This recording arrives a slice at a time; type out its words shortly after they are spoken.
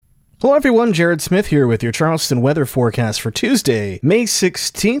Hello everyone, Jared Smith here with your Charleston weather forecast for Tuesday, May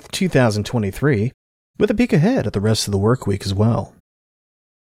 16th, 2023, with a peek ahead at the rest of the work week as well.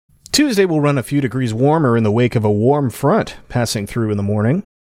 Tuesday will run a few degrees warmer in the wake of a warm front passing through in the morning.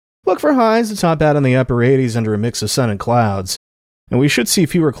 Look for highs to top out in the upper 80s under a mix of sun and clouds, and we should see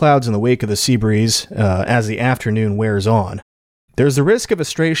fewer clouds in the wake of the sea breeze as the afternoon wears on. There's the risk of a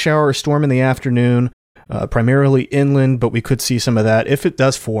stray shower or storm in the afternoon, primarily inland, but we could see some of that. If it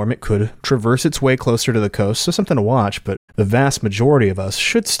does form, it could traverse its way closer to the coast, so something to watch, but the vast majority of us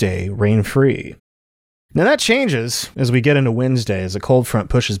should stay rain-free. Now that changes as we get into Wednesday as a cold front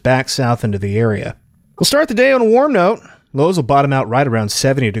pushes back south into the area. We'll start the day on a warm note. Lows will bottom out right around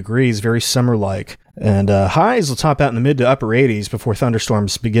 70 degrees, very summer-like, and highs will top out in the mid to upper 80s before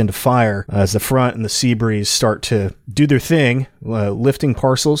thunderstorms begin to fire as the front and the sea breeze start to do their thing, lifting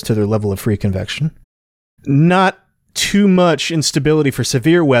parcels to their level of free convection. Not too much instability for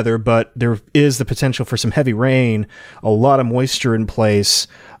severe weather, but there is the potential for some heavy rain, a lot of moisture in place,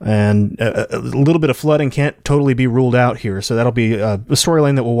 and a little bit of flooding can't totally be ruled out here, so that'll be a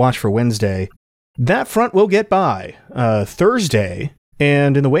storyline that we'll watch for Wednesday. That front will get by Thursday,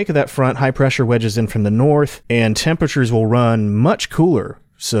 and in the wake of that front, high pressure wedges in from the north, and temperatures will run much cooler.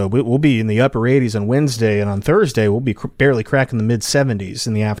 So we'll be in the upper 80s on Wednesday, and on Thursday, we'll be barely cracking the mid-70s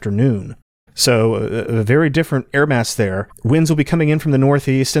in the afternoon. So a very different air mass there. Winds will be coming in from the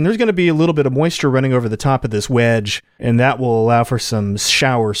northeast, and there's going to be a little bit of moisture running over the top of this wedge, and that will allow for some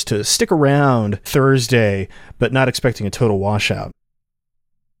showers to stick around Thursday, but not expecting a total washout.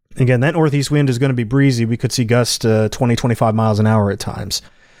 Again, that northeast wind is going to be breezy. We could see gusts 20-25 miles an hour at times.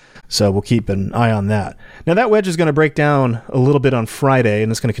 So we'll keep an eye on that. Now that wedge is going to break down a little bit on Friday,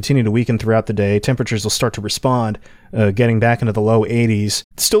 and it's going to continue to weaken throughout the day. Temperatures will start to respond, getting back into the low 80s.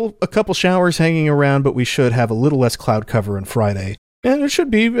 Still a couple showers hanging around, but we should have a little less cloud cover on Friday. And it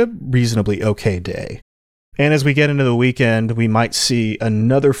should be a reasonably okay day. And as we get into the weekend, we might see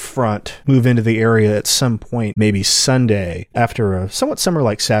another front move into the area at some point, maybe Sunday, after a somewhat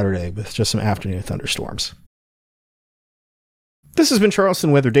summer-like Saturday with just some afternoon thunderstorms. This has been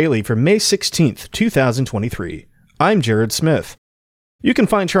Charleston Weather Daily for May 16th, 2023. I'm Jared Smith. You can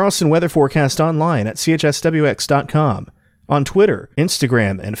find Charleston Weather Forecast online at chswx.com, on Twitter,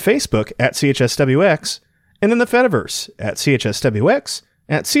 Instagram, and Facebook at chswx, and in the Fediverse at chswx,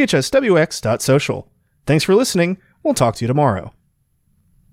 at chswx.social. Thanks for listening. We'll talk to you tomorrow.